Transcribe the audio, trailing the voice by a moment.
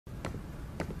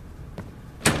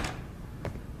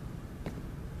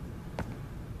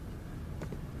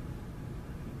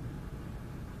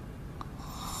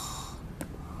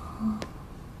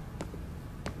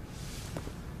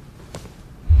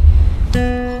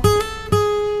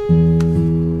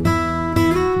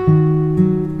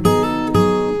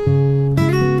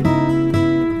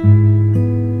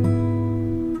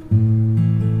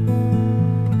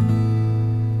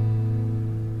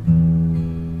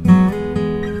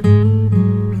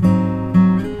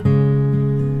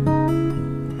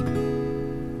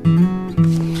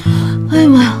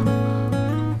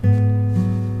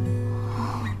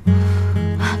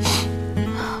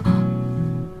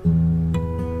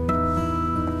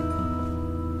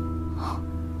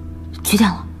几点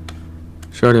了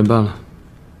？12点半了，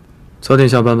早点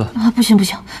下班吧。啊，不行不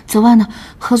行，泽万呢？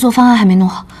合作方案还没弄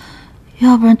好，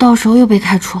要不然到时候又被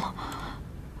开除了。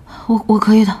我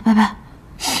可以的，拜拜。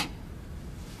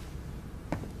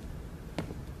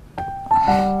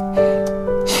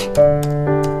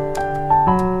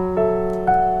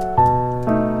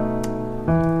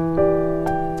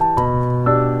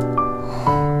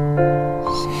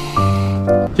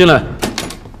进来。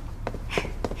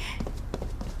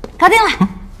搞定了。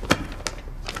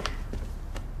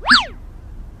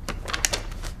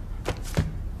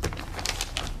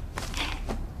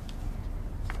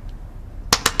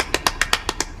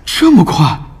这么快，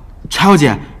柴小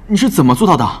姐，你是怎么做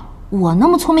到的？我那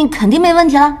么聪明，肯定没问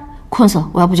题了。困死了，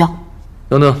我要补觉。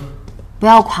等等，不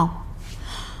要夸我，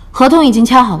合同已经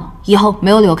签好了，以后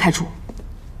没有理由开除。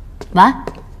晚安。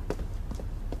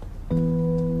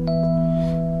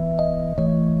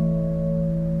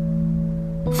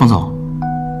方总，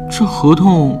这合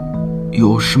同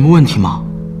有什么问题吗？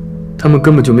他们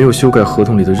根本就没有修改合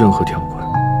同里的任何条款，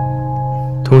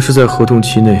同时在合同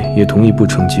期内也同意不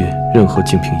承接任何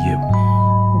竞品业务。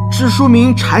这说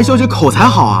明柴小姐口才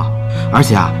好啊！而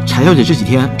且啊，柴小姐这几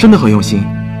天真的很用心，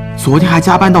昨天还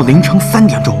加班到凌晨3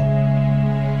点钟。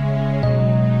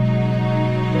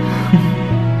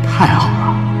太好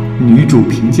了，女主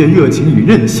凭借热情与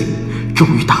韧性，终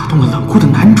于打动了冷酷的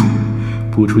男主。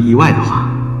不出意外的话，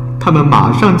他们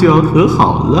马上就要和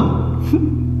好了。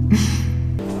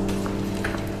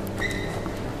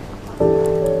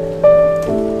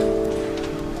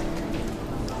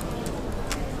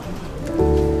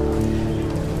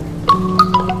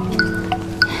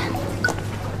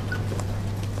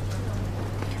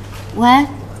喂，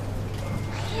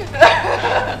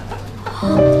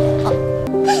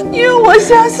因为我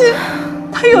相信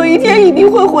他有一天一定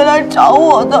会回来找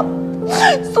我的，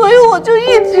所以我就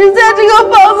一直在这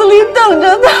个房子里等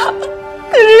着他。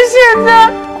可是现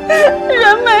在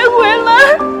人没回来，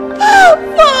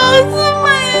房子没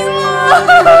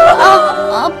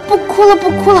了。不哭了，不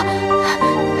哭了。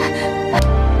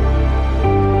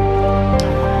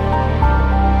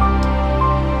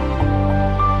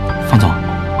方总，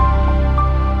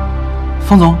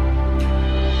方总，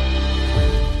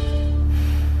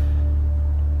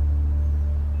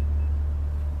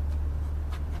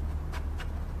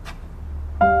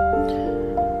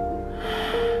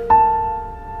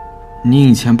你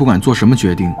以前不管做什么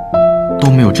决定，都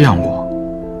没有这样过。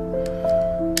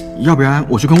要不然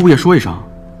我去跟物业说一声，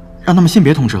让他们先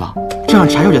别通知了，这样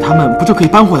柴小姐他们不就可以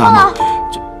搬回来吗？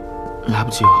这来不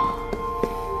及了。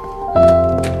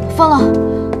疯了，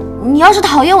你要是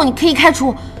讨厌我，你可以开除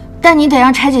我，但你得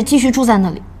让柴姐继续住在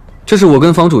那里。这是我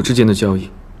跟房主之间的交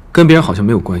易，跟别人好像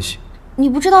没有关系。你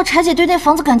不知道柴姐对那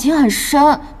房子感情很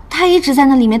深，她一直在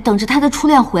那里面等着她的初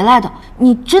恋回来的。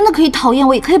你真的可以讨厌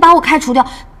我，也可以把我开除掉，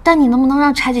但你能不能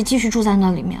让柴姐继续住在那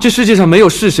里面？这世界上没有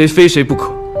是谁非谁不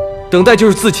可，等待就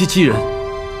是自欺欺人。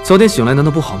早点醒来难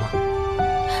道不好吗？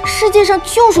世界上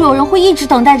就是有人会一直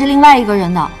等待着另外一个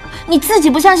人的。你自己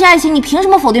不相信爱情，你凭什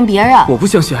么否定别人？我不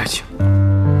相信爱情。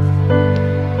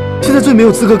现在最没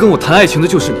有资格跟我谈爱情的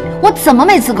就是你。我怎么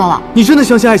没资格了？你真的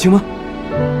相信爱情吗？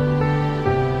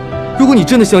如果你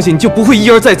真的相信，你就不会一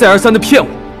而再再而三的骗我。